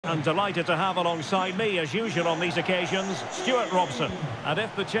and delighted to have alongside me, as usual on these occasions, Stuart Robson. And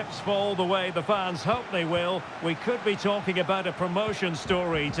if the chips fall the way the fans hope they will, we could be talking about a promotion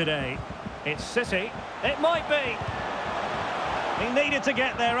story today. It's City. It might be. He needed to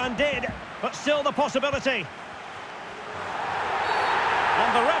get there and did, but still the possibility.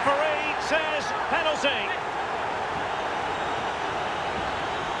 And the referee says penalty.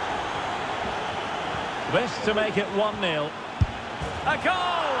 This to make it 1-0. A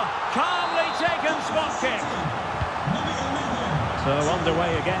goal! Calmly taken spot kick. So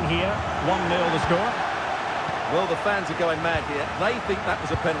underway again here. 1-0 the score. Well, the fans are going mad here. They think that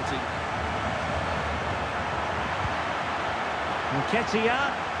was a penalty.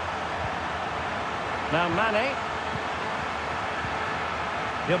 Nketiah. Now Mane.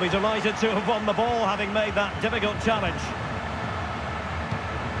 He'll be delighted to have won the ball, having made that difficult challenge.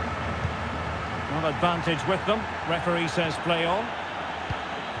 Well, advantage with them. Referee says play on.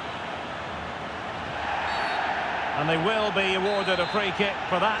 And they will be awarded a free kick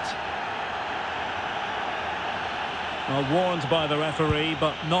for that. Well, warned by the referee,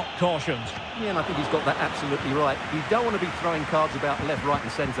 but not cautioned. Yeah, and I think he's got that absolutely right. You don't want to be throwing cards about left, right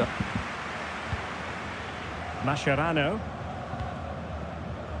and centre. Mascherano.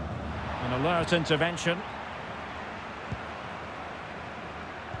 An alert intervention.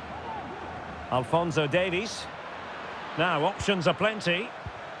 Alphonso Davies. Now, options are plenty.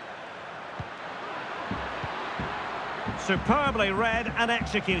 Superbly read and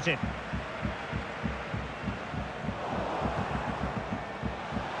executed.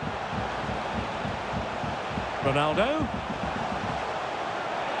 Ronaldo.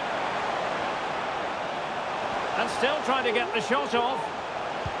 And still trying to get the shot off.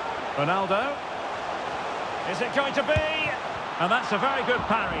 Ronaldo. Is it going to be? And that's a very good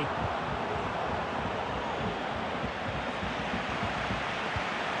parry.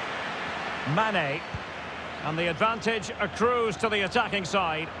 Mane. And the advantage accrues to the attacking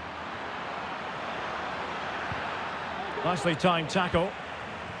side. Nicely timed tackle.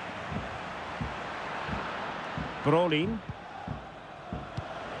 Brolin.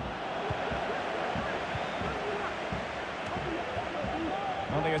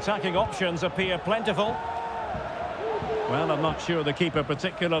 Well, the attacking options appear plentiful. Well, I'm not sure the keeper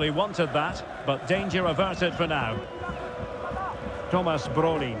particularly wanted that, but danger averted for now. Thomas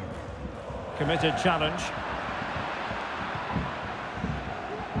Brolin. Committed challenge.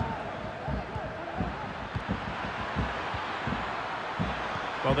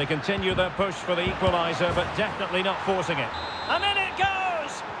 Well, they continue their push for the equaliser, but definitely not forcing it. And in it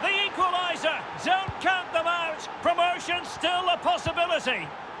goes! The equaliser! Don't count them out! Promotion still a possibility!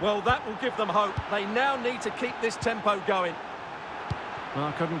 Well, that will give them hope. They now need to keep this tempo going.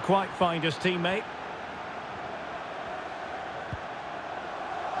 Well, couldn't quite find his teammate.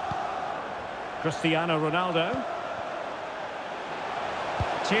 Cristiano Ronaldo.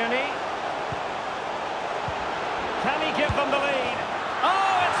 Tierney. Can he give them the lead?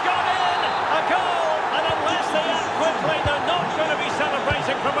 Oh, it's gone in! A goal! And unless they act quickly, they're not going to be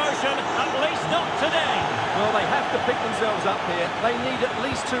celebrating promotion, at least not today. Well, they have to pick themselves up here. They need at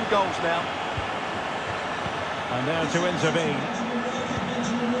least 2 goals now. And there to intervene.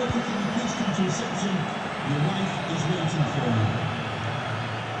 Your wife is waiting for you.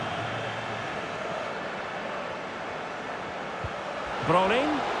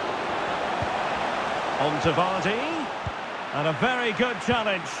 Brolin. On to Vardy. And a very good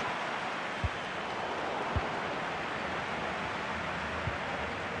challenge.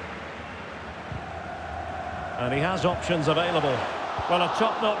 And he has options available. Well, a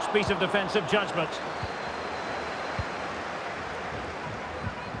top-notch piece of defensive judgment.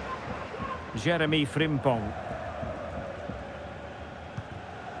 Jeremy Frimpong.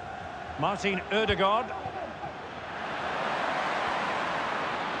 Martin Ødegaard.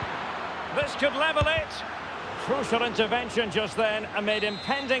 This could level it. Crucial intervention just then amid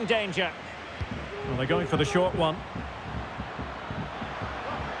impending danger. Well, they're going for the short one.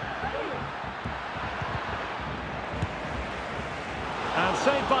 And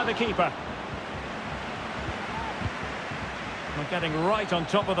saved by the keeper. They're getting right on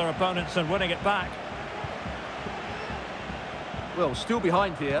top of their opponents and winning it back. Well, still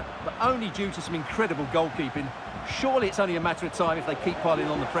behind here, but only due to some incredible goalkeeping. Surely it's only a matter of time if they keep piling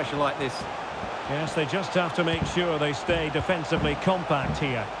on the pressure like this. Yes, they just have to make sure they stay defensively compact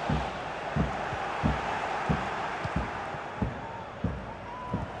here.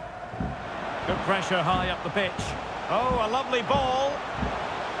 Good pressure high up the pitch. Oh, a lovely ball.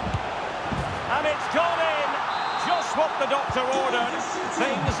 And it's gone in. Just what the doctor ordered.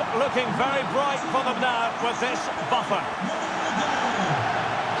 Things looking very bright for them now with this buffer.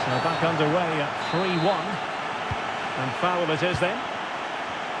 So They're back underway at 3-1. And foul it is then.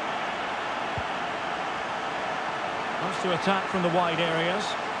 Wants to attack from the wide areas.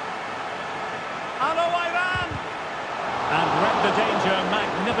 And read the danger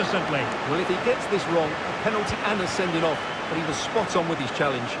magnificently. Well, if he gets this wrong, a penalty and a sending off, but he was spot on with his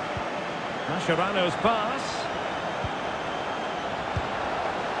challenge. Mascherano's pass.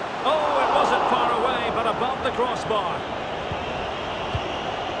 Oh, it wasn't far away, but above the crossbar.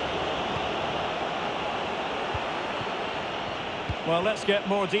 Well, let's get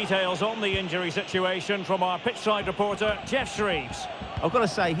more details on the injury situation from our pitchside reporter, Jeff Shreves. I've got to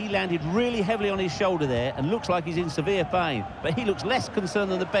say, he landed really heavily on his shoulder there and looks like he's in severe pain. But he looks less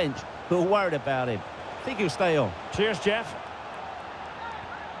concerned than the bench, who are worried about him. I think he'll stay on. Cheers, Jeff.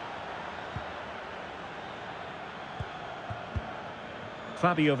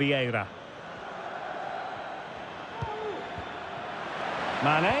 Fabio Vieira.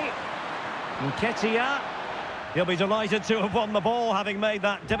 Mane. Nketiah. He'll be delighted to have won the ball, having made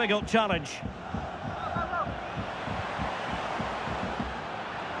that difficult challenge.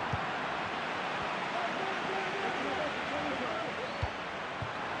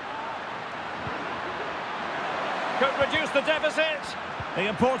 Could reduce the deficit. The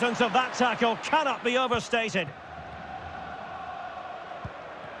importance of that tackle cannot be overstated.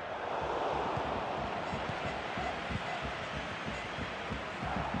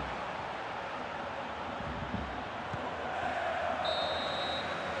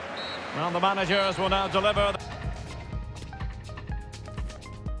 Well, the managers will now deliver.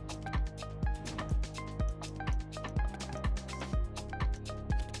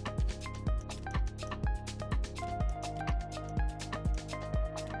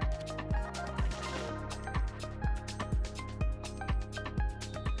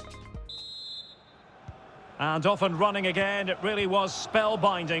 And off and running again. It really was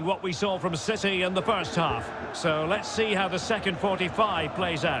spellbinding what we saw from City in the first half. So let's see how the second 45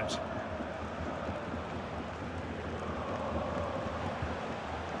 plays out.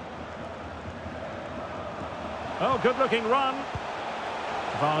 Oh, good-looking run.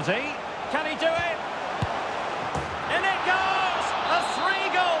 Vardy. Can he do it? In it goes! A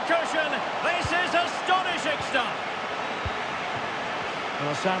 3-goal cushion. This is astonishing stuff.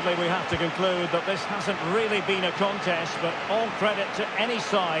 Well, sadly, we have to conclude that this hasn't really been a contest, but all credit to any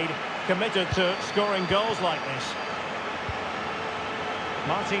side committed to scoring goals like this.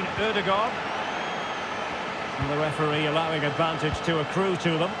 Martin Ødegaard. And the referee allowing advantage to accrue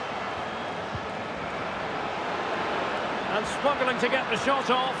to them. And struggling to get the shot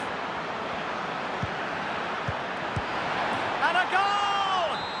off. And a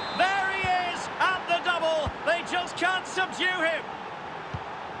goal! There he is at the double. They just can't subdue him.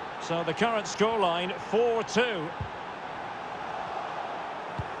 So the current scoreline, 4-2.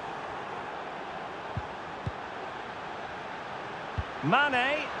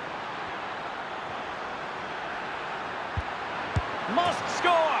 Mane. Must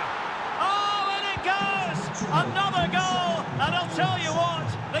score. Oh, and it goes! Another goal! And I'll tell you what,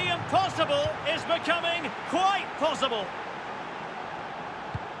 the impossible is becoming quite possible.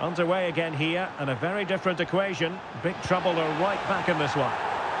 Underway again here, and a very different equation. Big trouble are right back in this one.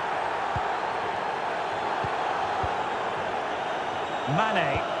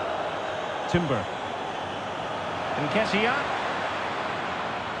 Mane. Timber. Nketiah.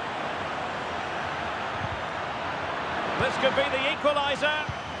 This could be the equaliser.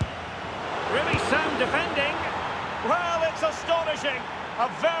 Really sound defending. Well, it's astonishing. A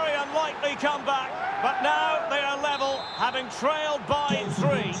very unlikely comeback. But now they are level, having trailed by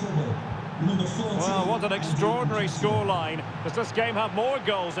 3. Well, what an extraordinary scoreline. Does this game have more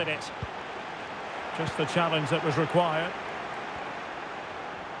goals in it? Just the challenge that was required.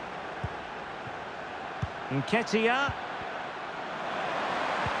 Nketiah.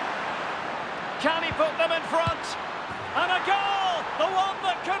 Can he put them in front? And a goal! The one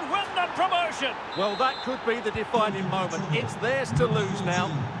that could win them promotion! Well, that could be the defining moment. It's theirs to lose now.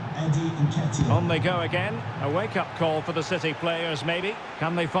 On they go again. A wake-up call for the City players, maybe.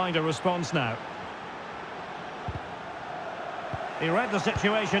 Can they find a response now? He read the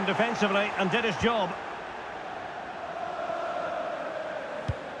situation defensively and did his job.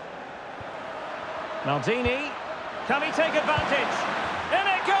 Maldini. Can he take advantage? In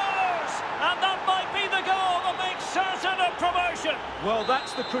it goes! And that might be the goal that makes certain of promotion. Well,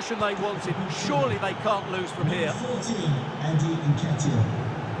 that's the cushion they wanted. Surely they can't lose from here. 14, Andy Nketiah.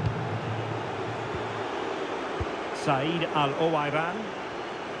 Said Al-Owairan.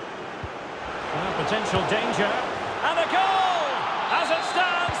 Potential danger. And a goal! As it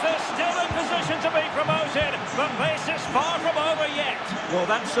stands, They're still in position to be promoted, but this is far from over yet. Well,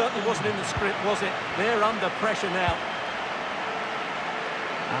 that certainly wasn't in the script, was it? They're under pressure now.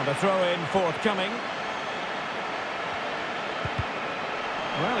 And a throw-in forthcoming.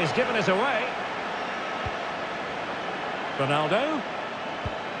 Well, he's given us away. Ronaldo.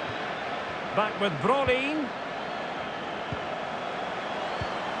 Back with Brolin.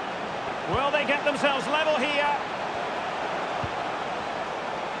 Will they get themselves level here?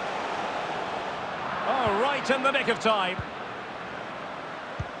 Oh, right in the nick of time.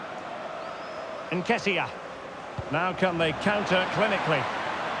 Nketiah. Now can they counter clinically?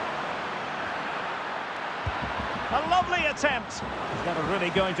 A lovely attempt. He's never really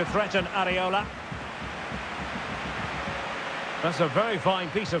going to threaten Areola. That's a very fine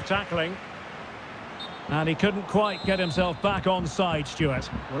piece of tackling. And he couldn't quite get himself back on side, Stuart.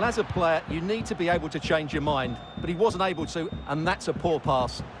 Well, as a player, you need to be able to change your mind, but he wasn't able to, and that's a poor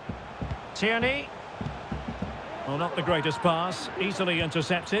pass. Tierney. Well, not the greatest pass. Easily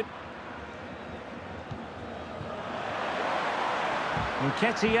intercepted.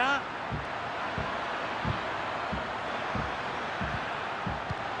 Nketiah.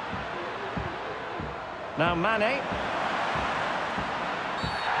 Now Mane.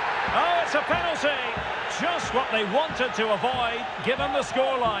 Oh, it's a penalty. Just what they wanted to avoid, given the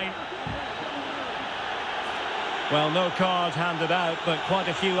scoreline. Well, no card handed out, but quite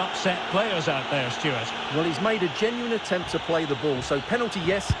a few upset players out there, Stuart. Well, he's made a genuine attempt to play the ball, so penalty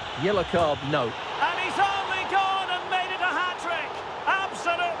yes, yellow card no. And he's only gone and made it a hat-trick.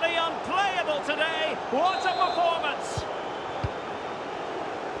 Absolutely unplayable today. What a performance.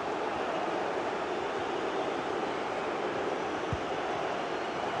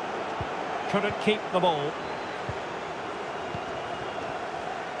 Couldn't keep the ball.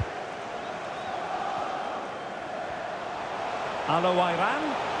 Alawairan.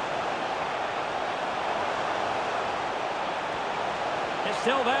 It's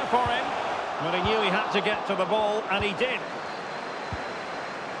still there for him. Well, he knew he had to get to the ball, and he did.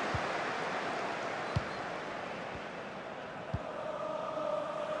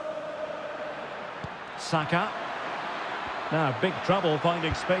 Saka. Now, big trouble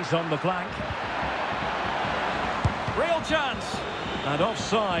finding space on the flank. Real chance. And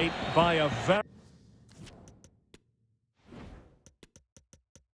offside by a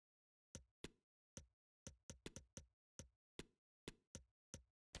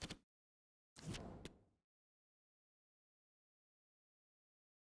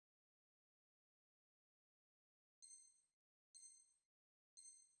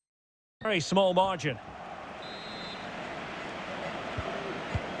very small margin.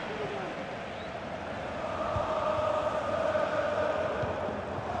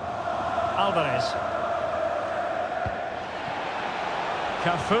 Alvarez.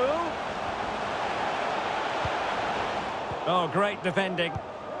 Cafu. Oh, great defending.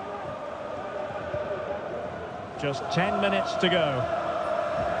 Just 10 minutes to go.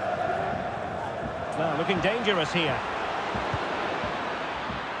 Now, looking dangerous here.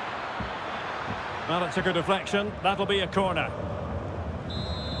 Well, it took a deflection. That'll be a corner.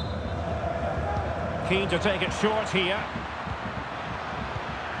 Keen to take it short here.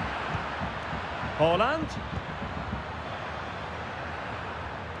 Holland.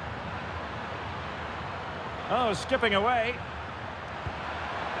 Oh, skipping away.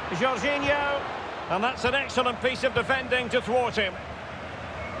 Jorginho. And that's an excellent piece of defending to thwart him.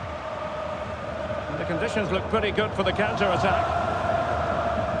 And the conditions look pretty good for the counter-attack.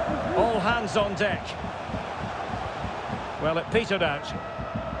 All hands on deck. Well, it petered out.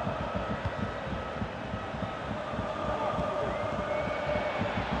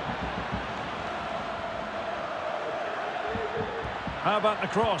 How about the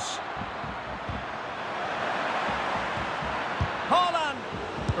cross? Holland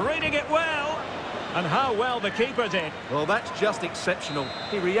reading it well. And how well the keeper did. Well, that's just exceptional.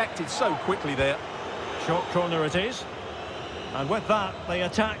 He reacted so quickly there. Short corner it is. And with that, the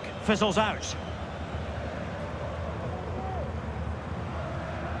attack fizzles out.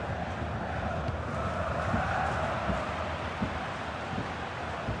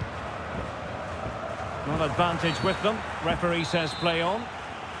 Well, advantage with them. Referee says play on.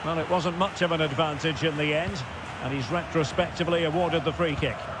 Well, it wasn't much of an advantage in the end. And he's retrospectively awarded the free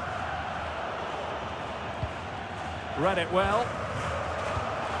kick. Read it well.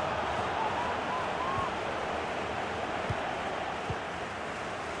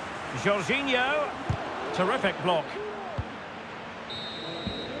 Jorginho. Terrific block.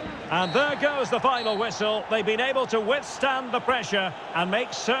 And there goes the final whistle. They've been able to withstand the pressure and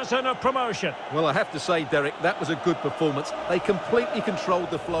make certain of promotion. Well, I have to say, Derek, that was a good performance. They completely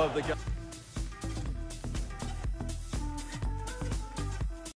controlled the flow of the game.